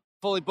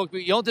fully booked,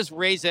 but you don't just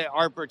raise it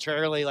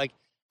arbitrarily like,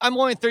 I'm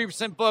only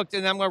 30% booked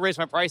and I'm going to raise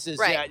my prices.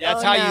 Right. Yeah,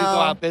 that's how you go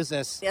out of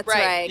business. That's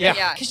right.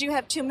 Yeah. Because you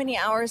have too many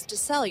hours to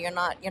sell. You're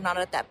not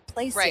at that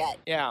place yet.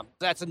 Yeah.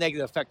 That's a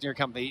negative effect on your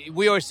company.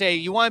 We always say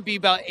you want to be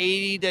about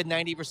 80 to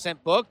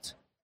 90% booked.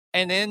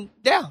 And then,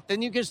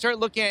 then you can start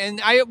looking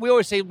at, and we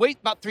always say, wait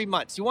about 3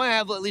 months. You want to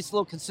have at least a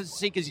little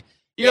consistency because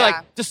you're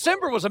like,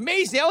 December was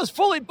amazing. I was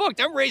fully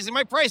booked. I'm raising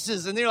my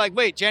prices. And they're like,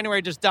 wait,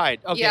 January just died.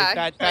 Okay,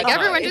 bad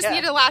everyone just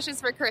needed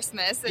lashes for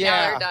Christmas, and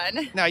now they're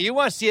done. Now, you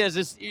want to see it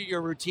as your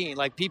routine.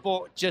 Like,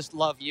 people just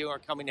love you, are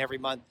coming every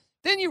month.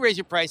 Then you raise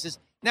your prices.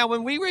 Now,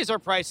 when we raise our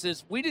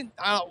prices, we didn't,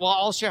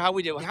 I'll share how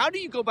we do it. How do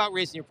you go about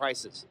raising your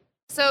prices?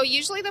 So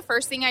usually the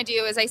first thing I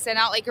do is I send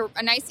out like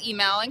a nice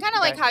email, and kind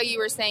of like how you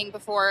were saying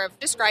before, of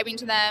describing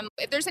to them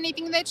if there's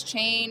anything that's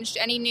changed,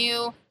 any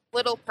new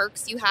little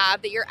perks you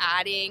have that you're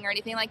adding or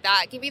anything like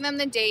that, giving them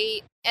the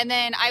date. And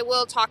then I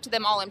will talk to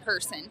them all in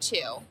person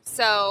too.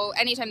 So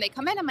anytime they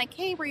come in, I'm like,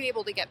 hey, were you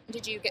able to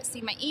did you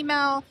see my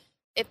email?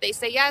 If they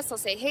say yes, I'll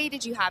say, hey,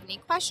 did you have any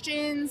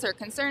questions or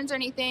concerns or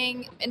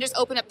anything? And just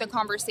open up the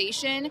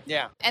conversation.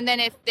 Yeah. And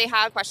then if they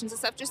have questions and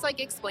stuff, just like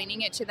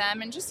explaining it to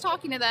them and just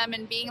talking to them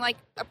and being like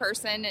a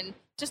person, and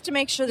just to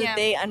make sure that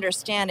they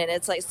understand it.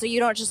 It's like, so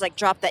you don't just like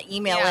drop that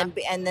email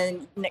and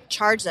then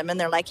charge them and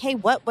they're like, hey,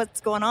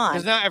 what's going on?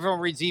 Because not everyone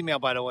reads email,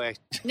 by the way.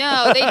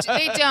 No,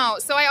 they don't.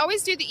 So I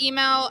always do the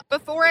email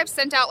before. I've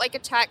sent out like a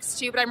text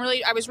too, but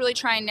I was really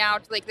trying now,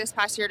 like this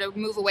past year, to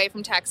move away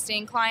from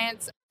texting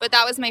clients. But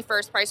that was my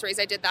first price raise.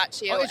 I did that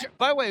too.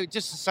 By the way,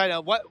 just a side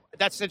note,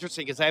 that's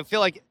interesting because I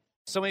feel like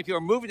so many people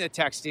are moving to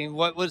texting.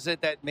 What was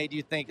it that made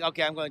you think,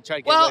 okay, I'm going to try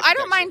to get Well, away from I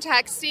don't texting? mind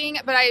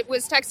texting, but I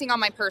was texting on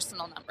my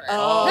personal number.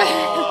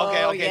 Oh,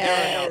 okay.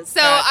 yes.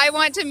 So I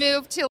want to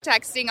move to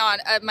texting on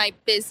my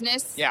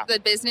business, Yeah. the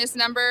business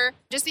number,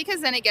 just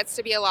because then it gets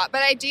to be a lot.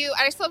 But I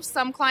still have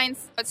some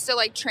clients, but still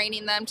like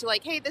training them to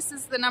like, hey, this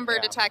is the number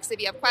Yeah. to text if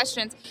you have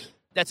questions.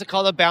 That's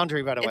called a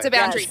boundary, by the way. It's a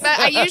boundary. Yes.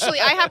 But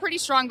I have pretty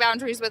strong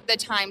boundaries with the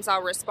times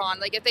I'll respond.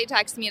 Like if they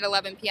text me at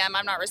 11 p.m.,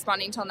 I'm not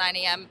responding until 9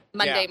 a.m.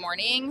 Monday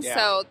morning. Yeah.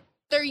 So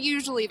they're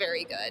usually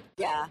very good.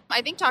 Yeah.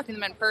 I think talking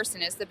to them in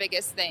person is the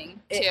biggest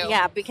thing, too.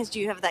 Yeah, because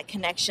you have that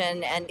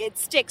connection and it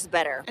sticks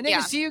better. And they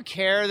can see you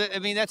care.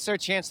 That's their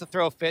chance to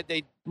throw a fit.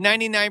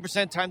 99% of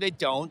the time, they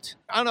don't.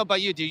 I don't know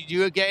about you. Do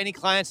you get any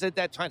clients at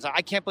that time? Like,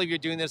 I can't believe you're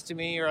doing this to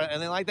me or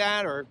anything like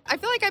that? Or I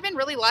feel like I've been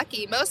really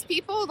lucky. Most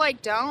people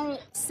like don't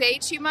say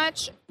too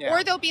much, Yeah.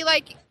 or they'll be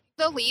like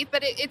they'll leave.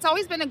 But it's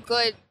always been a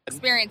good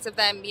experience of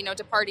them,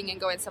 departing and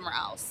going somewhere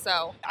else.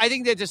 So I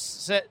think they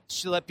just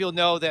should let people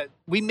know that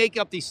we make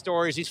up these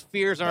stories, these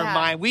fears in our Yeah.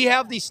 mind. We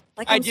have these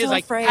Like, I'm ideas. so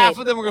Like afraid. half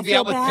of them are going I to be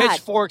out feel with bad.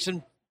 pitchforks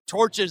and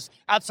torches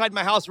outside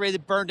my house, ready to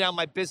burn down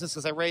my business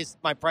because I raised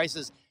my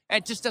prices. And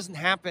it just doesn't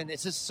happen.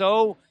 It's just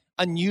so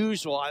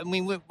unusual. I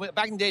mean,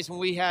 back in the days when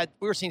we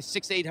were seeing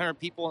 600 to 800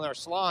 people in our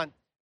salon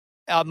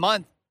a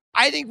month.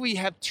 I think we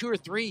have 2 or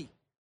 3,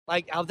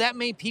 like of that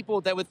many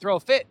people that would throw a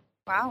fit.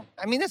 wow.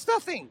 I mean, that's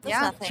nothing. That's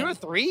Yeah. nothing. 2 or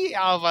 3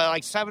 out of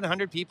like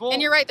 700 people.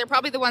 And you're right. They're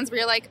probably the ones where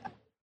you're like,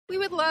 we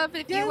would love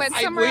if you Yes. went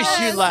I somewhere wish else.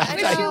 you left.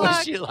 Wish you I luck.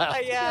 wish you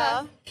left.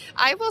 Yeah.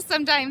 I will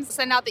sometimes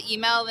send out the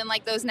email, and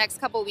like those next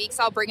couple weeks,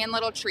 I'll bring in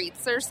little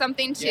treats or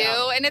something too.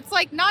 Yeah. And it's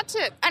like not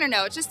to, I don't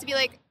know, it's just to be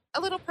like a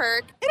little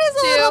perk. It is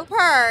a too. little perk.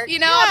 I'll bring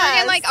in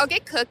Yes. like I'll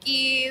get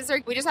cookies,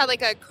 or we just had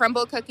like a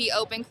crumble cookie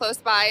open close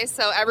by,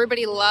 so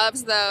everybody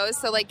loves those.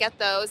 So like get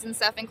those and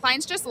stuff, and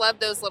clients just love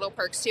those little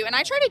perks too. And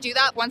I try to do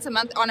that once a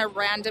month on a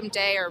random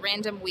day or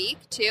random week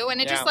too. And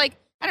it Yeah. just like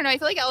I don't know, I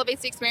feel like it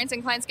elevates the experience,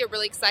 and clients get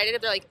really excited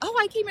if they're like, "Oh,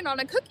 I came in on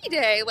a cookie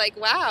day!" Like,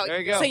 wow, There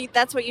you go. So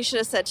that's what you should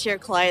have said to your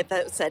client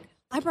that said,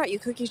 I brought you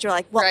cookies. You're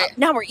like, well, Right.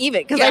 now we're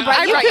even because Yeah, I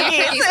brought you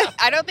cookies.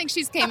 I don't think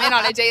she's came in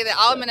on a day that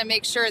I'm going to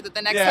make sure that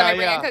the next Yeah, time I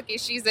bring yeah. a cookie,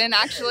 she's in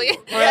actually.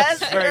 Well,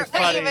 that's Yes, very you're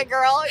funny. even,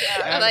 girl. Yeah.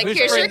 Yeah. Like, Who's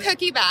here's your bringing-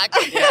 cookie back.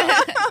 Yeah.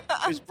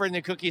 Who's bringing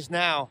the cookies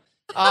now?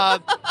 One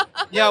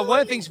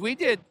of the things we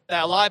did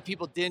that a lot of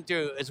people didn't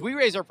do is we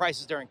raised our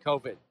prices during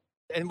COVID,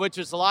 and which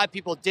was a lot of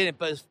people didn't.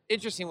 But it's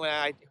interesting when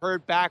I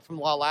heard back from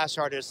a lot of lash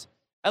artists,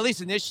 at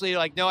least initially,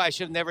 like, no, I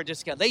should have never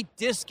discounted. They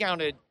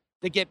discounted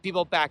to get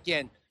people back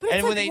in. But And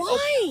it's when like, they-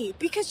 why?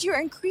 Because you're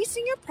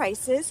increasing your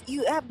prices.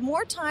 You have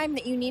more time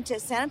that you need to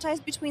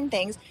sanitize between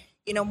things.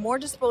 More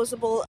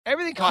disposable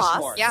Everything costs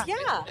costs. more. Yeah.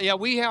 Yeah.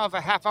 We have a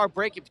half-hour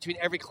break in between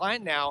every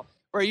client now,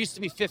 where it used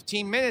to be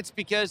 15 minutes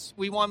because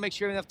we want to make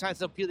sure enough time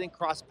so people didn't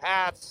cross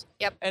paths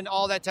Yep. and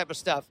all that type of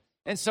stuff.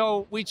 And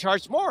so we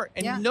charged more,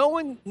 and Yeah. no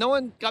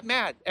one got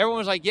mad. Everyone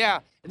was like, yeah.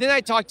 And then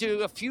I talked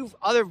to a few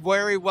other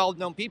very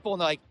well-known people,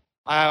 and they're like,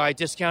 I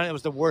discounted. It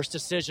was the worst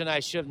decision. I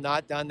should have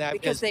not done that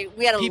Because we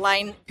had a people-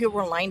 line, people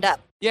were lined up.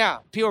 yeah,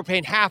 people were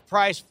paying half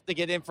price to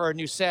get in for a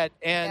new set,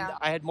 and Yeah.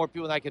 I had more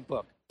people than I could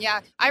book.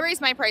 Yeah, I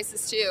raised my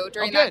prices too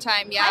during Oh, that good.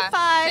 time. Yeah, High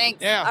five.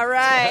 Thanks. Yeah. All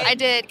right. I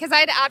did because I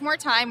had to add more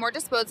time, more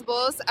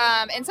disposables,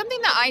 and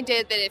something that I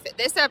did that if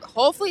this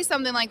hopefully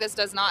something like this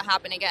does not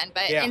happen again.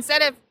 But Yeah.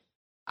 instead of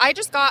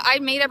I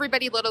made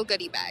everybody little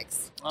goodie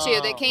bags too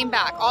Oh. that came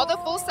back. All the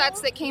full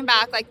sets that came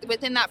back, like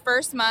within that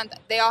first month,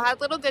 they all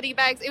had little goodie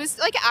bags. It was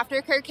like an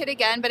aftercare kit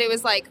again, but it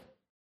was like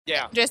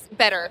Yeah, just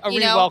better. a you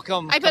know,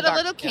 re-welcome. I come put a back.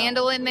 little Yeah.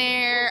 candle in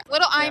there,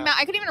 little eye Yeah. mat.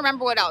 I couldn't even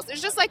remember what else. It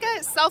was just like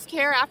a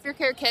self-care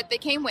aftercare kit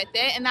that came with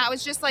it, and that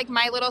was just like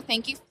my little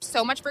thank you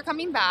so much for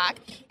coming back.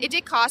 It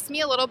did cost me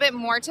a little bit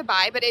more to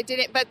buy, but it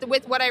didn't. But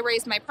with what I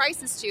raised my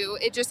prices to,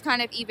 it just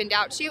kind of evened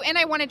out too. And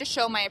I wanted to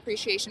show my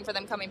appreciation for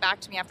them coming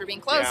back to me after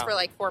being closed Yeah. for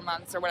like 4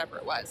 months or whatever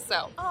it was.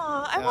 So,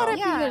 Oh, I Yeah. want to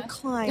Yeah. be your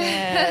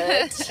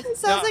client.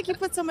 Sounds No. like you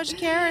put so much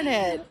care in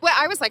it. well,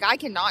 I was like, I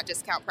cannot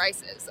discount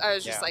prices. I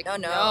was just Yeah. like, No,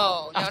 no, no.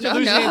 no, After no,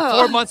 losing no.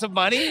 4 months of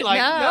money, like,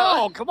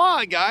 No. no, come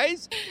on,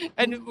 guys.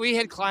 And we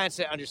had clients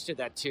that understood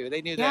that too.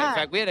 They knew that. Yeah. In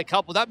fact, we had a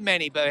couple, not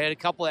many, but we had a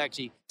couple that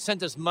actually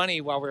sent us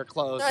money while we were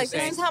closed. They're like,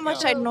 saying, this is how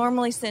much you I'd know,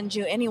 normally send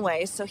you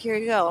anyway. So here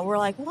you go. And we're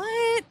like,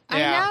 what? I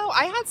Yeah. know.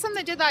 I had some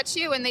that did that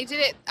too, and they did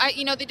it.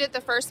 They did it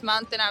the first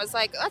month, and I was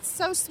like, "That's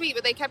so sweet,"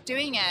 but they kept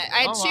doing it.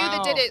 I had Oh, two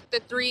that did wow. it the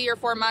 3 or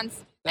 4 months,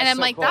 and That's I'm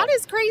so like, cool. "That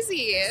is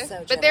crazy."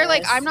 So but they're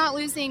like, generous. "I'm not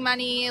losing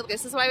money.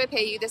 This is what I would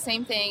pay you, the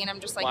same thing," and I'm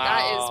just like, Wow.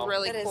 "That is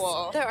really That is-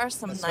 cool." There are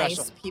some That's nice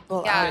special.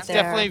 people Yeah. out It's there.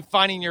 definitely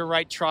finding your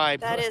right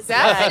tribe. That is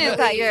Definitely, You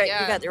got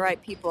yeah. you got the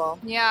right people.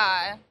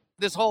 Yeah.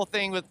 This whole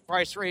thing with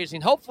price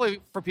raising, hopefully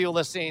for people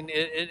listening,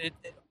 it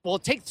will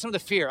take some of the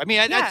fear. I mean,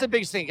 Yeah. that's the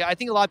biggest thing. I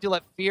think a lot of people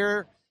let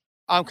fear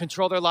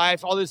control their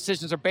life. All the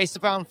decisions are based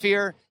upon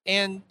fear,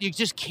 and you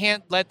just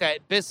can't let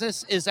that.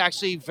 Business is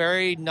actually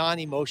very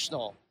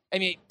non-emotional. I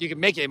mean, you can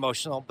make it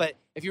emotional, but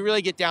if you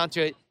really get down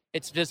to it,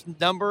 it's just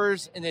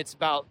numbers, and it's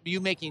about you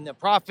making a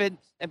profit,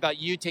 and about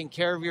you taking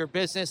care of your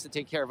business and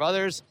taking care of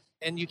others.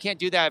 And you can't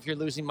do that if you're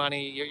losing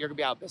money. You're going to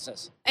be out of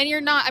business. And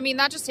you're not, I mean,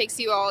 that just takes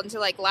you all into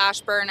like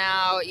lash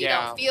burnout. You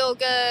don't feel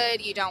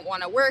good. You don't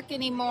want to work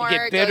anymore. You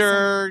get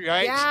bitter,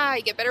 right? Yeah,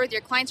 you get bitter with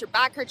your clients. Your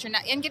back hurts. You're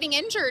not, and getting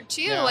injured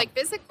too, like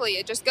physically.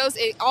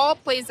 It all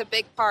plays a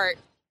big part.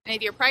 And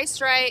if you're priced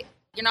right,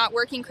 you're not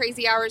working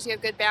crazy hours, you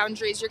have good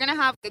boundaries, you're going to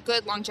have a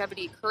good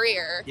longevity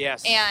career.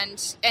 Yes.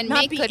 And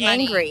not make be good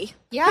angry. money.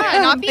 Yeah,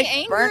 not be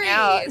angry.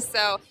 Burnout.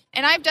 So,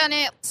 and I've done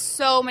it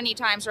so many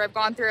times where I've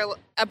gone through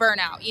a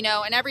burnout,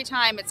 and every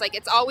time it's like,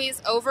 it's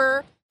always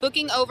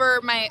booking over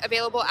my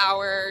available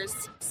hours,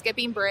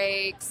 skipping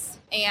breaks,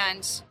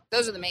 and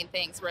those are the main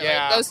things, really.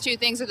 Yeah. Those two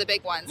things are the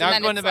big ones. Not and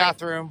then going to the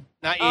bathroom,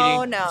 not eating.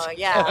 Oh, no,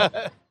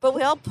 yeah. But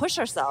we all push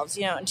ourselves,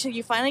 until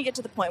you finally get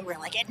to the point where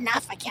you're like,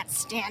 enough, I can't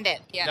stand it.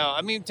 Yeah. No,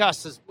 I mean,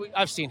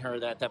 I've seen her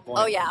at that point.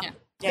 Oh, yeah.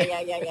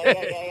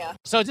 Yeah.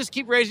 So just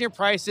keep raising your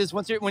prices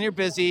when you're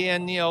busy,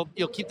 and you'll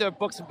keep the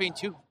books from being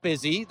too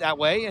busy that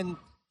way, and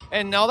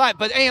all that.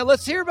 But hey,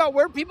 let's hear about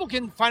where people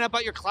can find out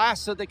about your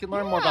class so they can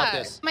learn more about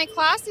this. My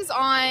class is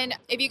on,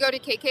 if you go to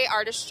KK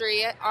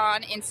Artistry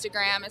on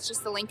Instagram, it's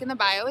just the link in the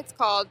bio. It's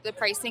called the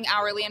Pricing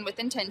Hourly and with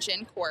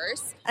Intention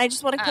course. I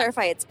just want to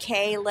clarify, it's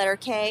K, letter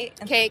K?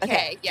 KK,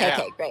 okay. yeah.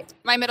 KK, great.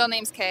 My middle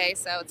name's K,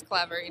 so it's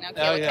clever, K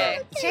Oh, with yeah.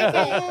 K.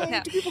 KK.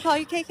 Yeah. Do people call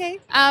you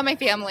KK? My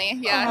family,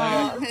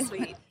 yeah. Oh,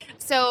 sweet.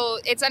 So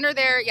it's under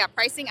there,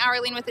 Pricing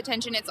Hourly and with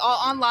Attention. It's all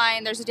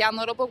online. There's a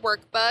downloadable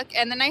workbook.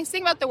 And the nice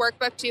thing about the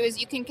workbook, too, is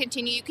you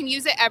can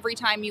use it every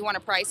time you want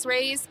to price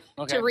raise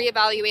to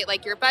reevaluate,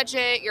 like, your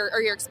budget,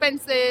 your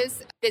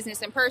expenses,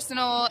 business and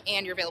personal,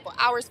 and your available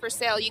hours for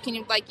sale. You can,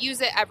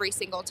 use it every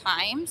single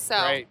time. So,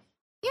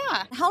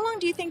 yeah. How long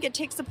do you think it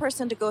takes a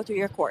person to go through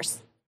your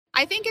course?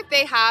 I think if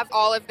they have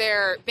all of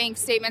their bank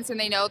statements and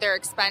they know their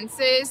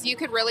expenses, you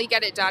could really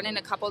get it done in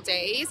a couple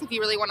days if you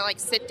really want to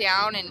sit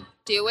down and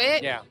do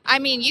it. Yeah. I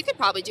mean, you could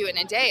probably do it in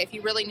a day if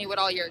you really knew what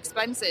all your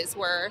expenses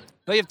were.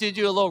 But you have to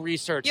do a little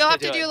research. You'll have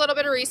to do a little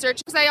bit of research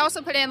because I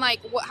also put in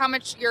how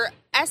much your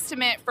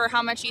estimate for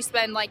how much you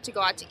spend to go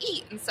out to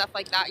eat and stuff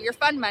like that, your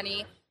fun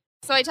money.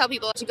 So I tell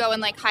people to go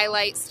and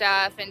highlight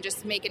stuff and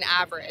just make an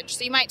average.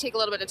 So you might take a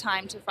little bit of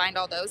time to find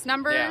all those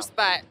numbers,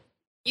 but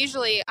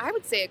usually, I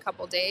would say a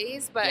couple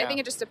days, but I think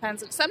it just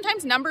depends.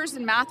 Sometimes numbers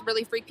and math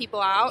really freak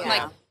people out.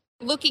 Yeah.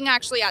 And looking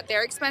actually at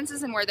their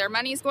expenses and where their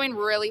money is going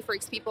really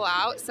freaks people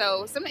out.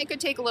 So it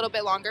could take a little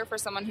bit longer for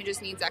someone who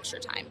just needs extra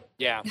time.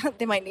 Yeah.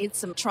 They might need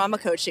some trauma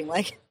coaching,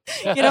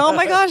 oh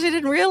my gosh, I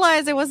didn't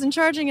realize I wasn't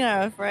charging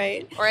enough,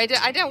 right? Or I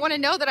didn't want to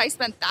know that I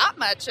spent that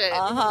much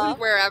at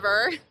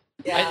wherever.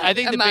 Yeah. I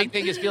think the big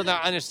thing is people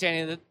not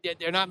understanding that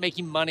they're not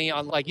making money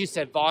on, like you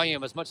said,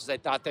 volume as much as I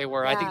thought they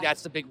were. Yeah. I think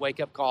that's the big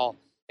wake-up call.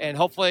 And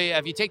hopefully,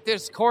 if you take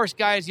this course,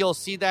 guys, you'll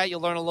see that.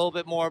 You'll learn a little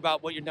bit more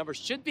about what your numbers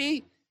should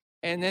be.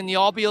 And then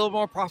you'll all be a little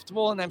more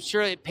profitable. And I'm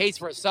sure it pays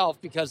for itself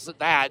because of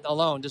that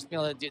alone. Just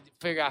being able to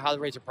figure out how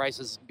to raise your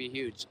prices can be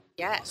huge.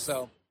 Yes.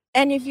 So.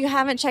 And if you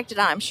haven't checked it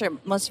out, I'm sure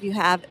most of you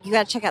have, you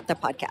got to check out the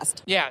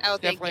podcast. Yeah,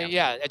 thank definitely. you.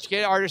 Yeah,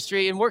 Educated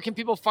Artistry. And where can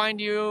people find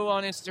you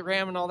on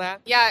Instagram and all that?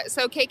 Yeah,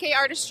 so KK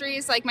Artistry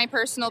is my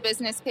personal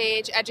business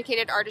page.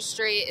 Educated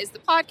Artistry is the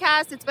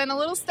podcast. It's been a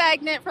little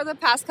stagnant for the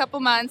past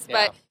couple months,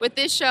 but with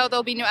this show,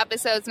 there'll be new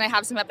episodes, and I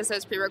have some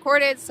episodes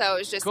pre-recorded, so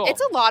it's just,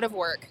 it's a lot of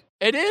work.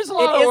 It is a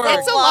lot of work.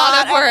 It's a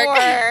lot of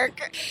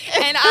work.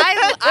 And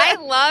I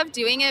love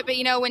doing it. But,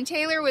 when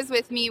Taylor was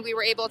with me, we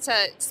were able to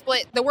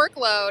split the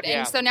workload.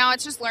 And so now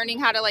it's just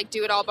learning how to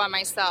do it all by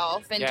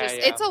myself. And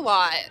it's a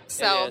lot.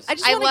 So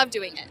I love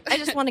doing it. I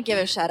just want to give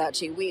a shout out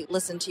to you. We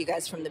listened to you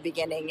guys from the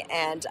beginning.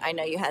 And I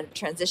know you had a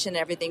transition and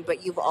everything,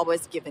 but you've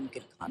always given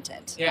good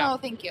content. Yeah. Oh,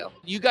 thank you.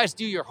 You guys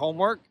do your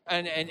homework.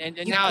 And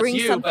you now bring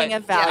it's you. something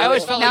of but value. I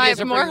always felt now like I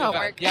have more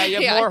homework. Yeah,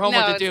 you have more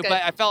homework to do. Good.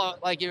 But I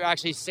felt like you're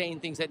actually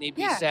saying things that need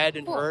to be said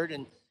and heard.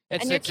 And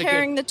you're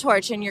carrying the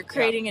torch, and you're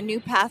creating a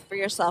new path for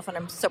yourself, and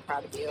I'm so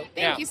proud of you.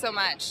 Thank you so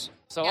much.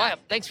 So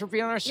thanks for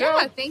being on our show.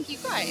 Yeah, thank you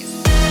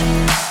guys.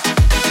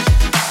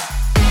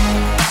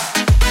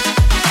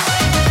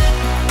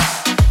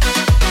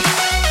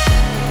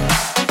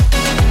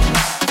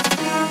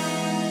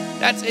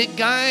 That's it,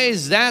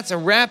 guys. That's a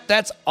wrap.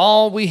 That's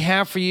all we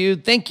have for you.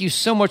 Thank you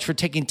so much for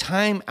taking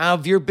time out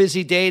of your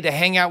busy day to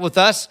hang out with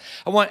us.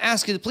 I want to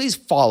ask you to please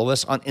follow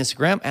us on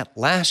Instagram at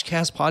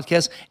Lashcast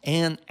Podcast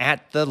and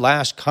at the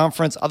Lash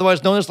Conference,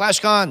 otherwise known as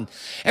LashCon.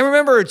 And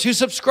remember to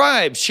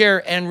subscribe,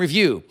 share, and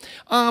review.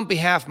 On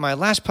behalf of my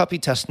Lash puppy,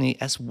 Tusney,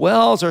 as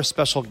well as our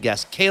special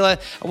guest, Kayla,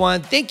 I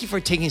want to thank you for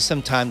taking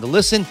some time to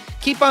listen.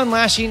 Keep on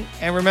lashing,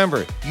 and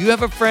remember, you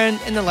have a friend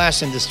in the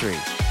lash industry.